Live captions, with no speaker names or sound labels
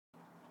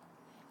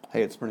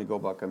Hey, it's Bernie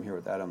Goldbach. I'm here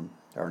with Adam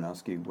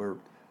Aronofsky. We're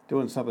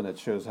doing something that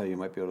shows how you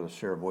might be able to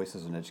share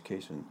voices in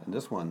education. And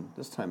this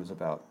time is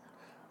about,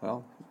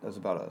 it's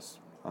about us.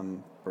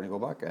 I'm Bernie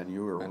Goldbach, and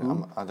you are And who?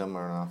 I'm Adam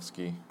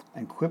Aronofsky.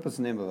 And Quip is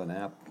the name of an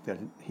app that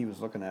he was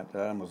looking at,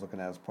 that Adam was looking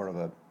at as part of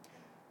a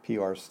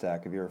PR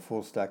stack. If you're a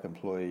full stack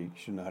employee, you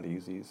should know how to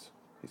use these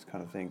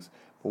kind of things.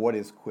 But what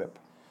is Quip?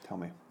 Tell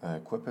me.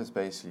 Quip is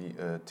basically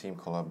a team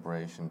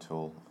collaboration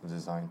tool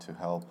designed to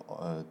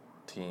help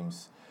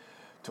teams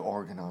to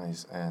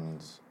organize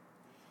and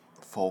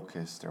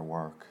focus their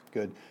work.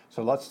 Good.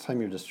 So lots of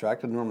time you're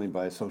distracted normally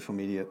by social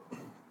media,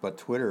 but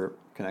Twitter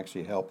can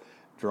actually help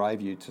drive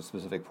you to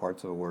specific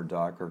parts of a Word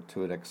doc or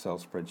to an Excel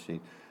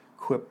spreadsheet.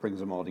 Quip brings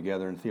them all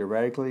together, and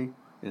theoretically,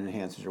 it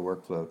enhances your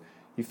workflow.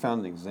 You found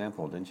an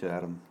example, didn't you,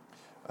 Adam?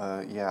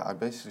 Yeah, I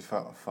basically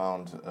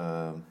found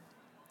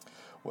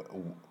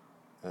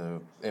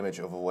image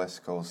of a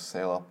West Coast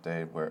sale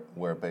update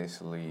where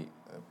basically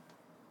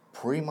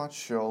pretty much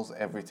shows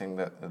everything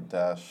that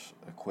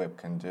Quip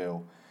can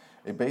do.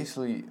 It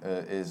basically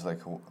is like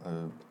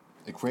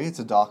it creates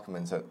a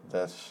document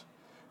that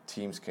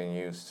teams can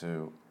use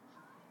to.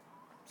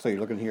 So you're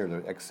looking here, the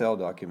Excel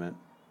document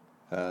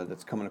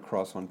that's coming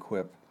across on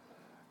Quip.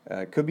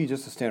 It could be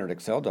just a standard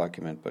Excel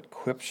document, but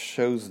Quip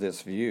shows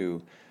this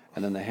view,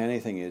 and then the handy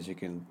thing is you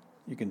can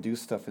do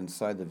stuff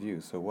inside the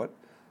view. So what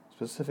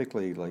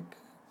specifically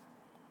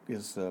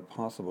is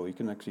possible? You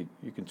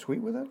can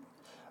tweet with it.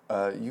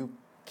 You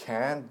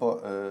can,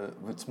 but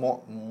it's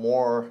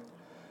more.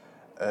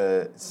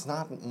 It's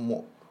not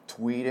more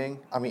tweeting.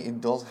 I mean,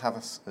 it does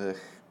have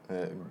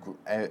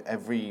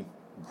every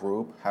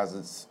group has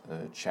its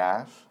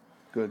chat.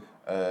 Good.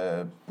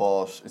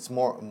 But it's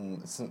more.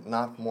 It's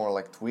not more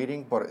like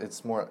tweeting, but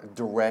it's more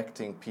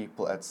directing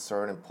people at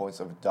certain points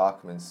of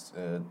documents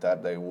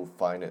that they will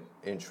find it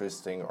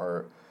interesting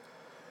or.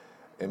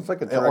 It's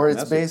like a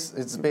direct message.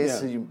 It's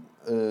basically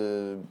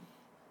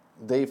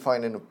they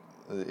find it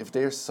if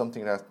there's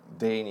something that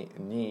they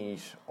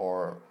need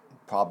or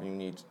probably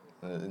need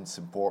it's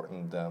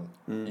important them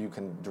you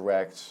can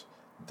direct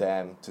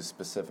them to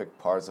specific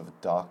parts of a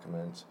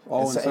document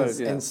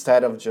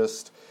instead of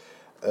just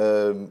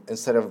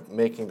instead of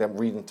making them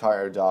read the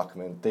entire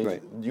document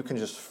you can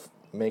just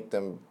make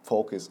them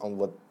focus on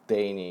what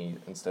they need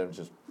instead of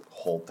just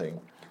whole thing.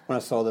 When I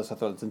saw this, I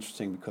thought it's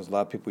interesting because a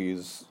lot of people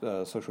use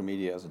social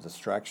media as a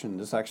distraction.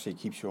 This actually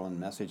keeps you on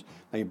message.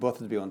 Now, you both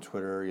have to be on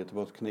Twitter. You have to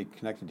both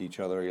connected to each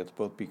other. You have to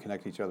both be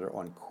connected to each other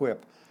on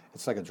Quip.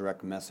 It's like a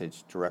direct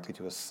message directly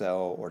to a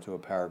cell or to a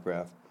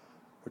paragraph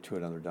or to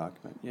another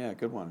document. Yeah,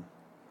 good one.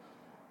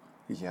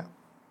 Yeah.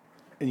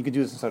 And you can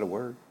do this inside a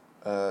Word.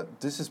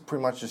 This is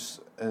pretty much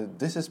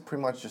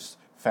just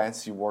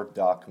fancy Word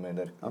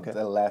document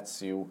that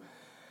lets you.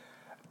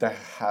 That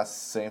has the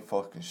same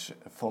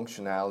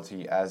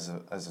functionality as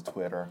a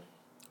Twitter.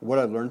 What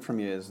I learned from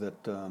you is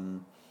that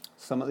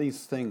some of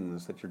these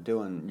things that you're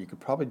doing, you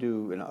could probably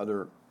do in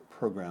other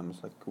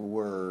programs like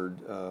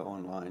Word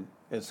online.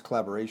 It's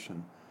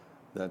collaboration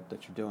that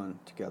you're doing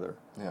together.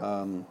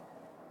 Yeah.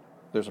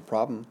 There's a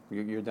problem.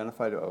 You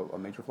identified a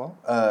major flaw?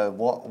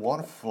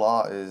 One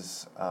flaw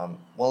is,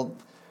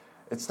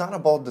 it's not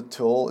about the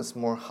tool, it's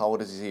more how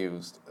it is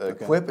used.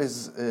 Quip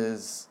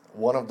is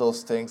one of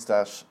those things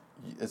that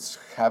it's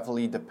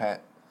heavily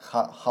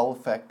how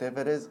effective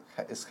it is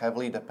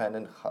heavily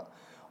dependent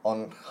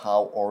on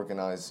how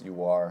organized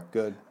you are.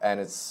 Good. And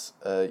it's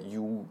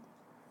to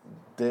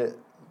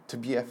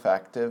be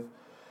effective,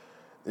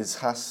 it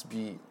has to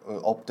be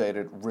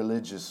updated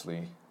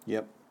religiously.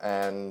 Yep.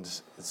 And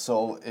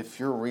so if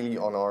you're really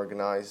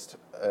unorganized,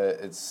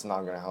 it's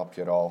not going to help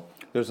you at all.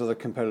 There's other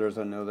competitors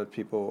I know that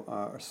people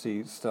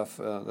see stuff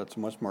that's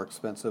much more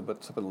expensive,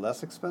 but something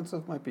less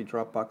expensive might be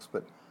Dropbox,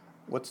 but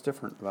what's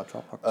different about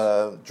Dropbox?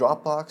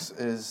 Dropbox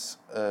is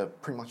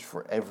pretty much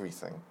for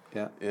everything.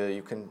 Yeah.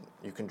 You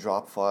can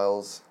drop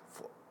files,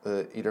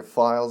 either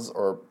files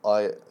or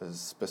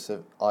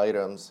specific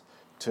items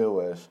to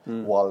it,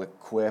 while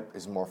Quip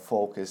is more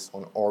focused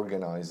on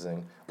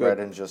organizing rather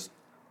than just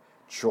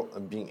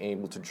being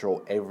able to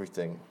throw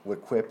everything.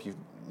 With Quip,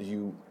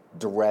 you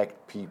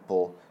direct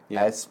people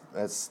as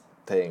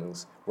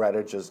things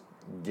rather just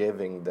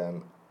giving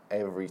them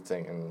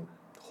everything and.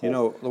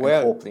 The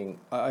way hoping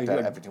that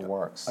everything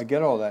works. I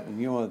get all that, and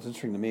what's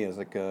interesting to me is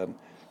 3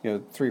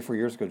 or 4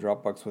 years ago,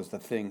 Dropbox was the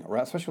thing,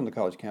 especially on the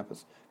college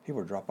campus.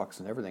 People were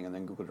Dropboxing everything, and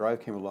then Google Drive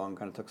came along,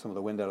 kind of took some of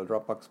the wind out of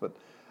Dropbox.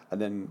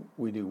 And then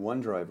we do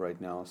OneDrive right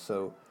now.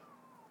 So,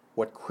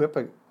 what Quip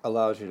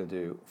allows you to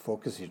do,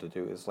 focuses you to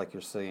do, is like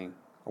you're saying,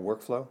 a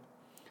workflow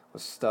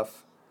with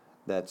stuff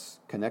that's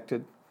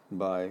connected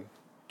by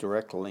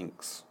direct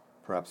links,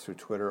 perhaps through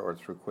Twitter or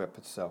through Quip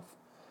itself.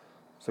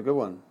 It's a good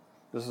one.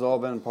 This has all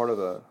been part of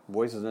the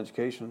Voices in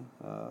Education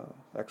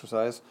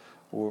exercise.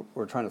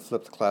 We're trying to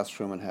flip the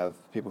classroom and have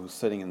people who's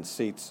sitting in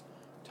seats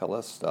tell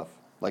us stuff,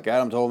 like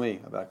Adam told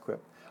me about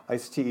Quip.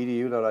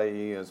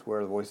 ICTEDU.ie is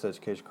where the Voices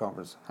Education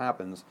Conference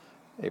happens,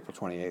 April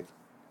 28th,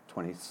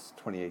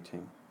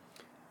 2018.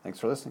 Thanks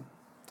for listening.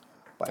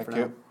 Bye for now.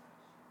 Thank you.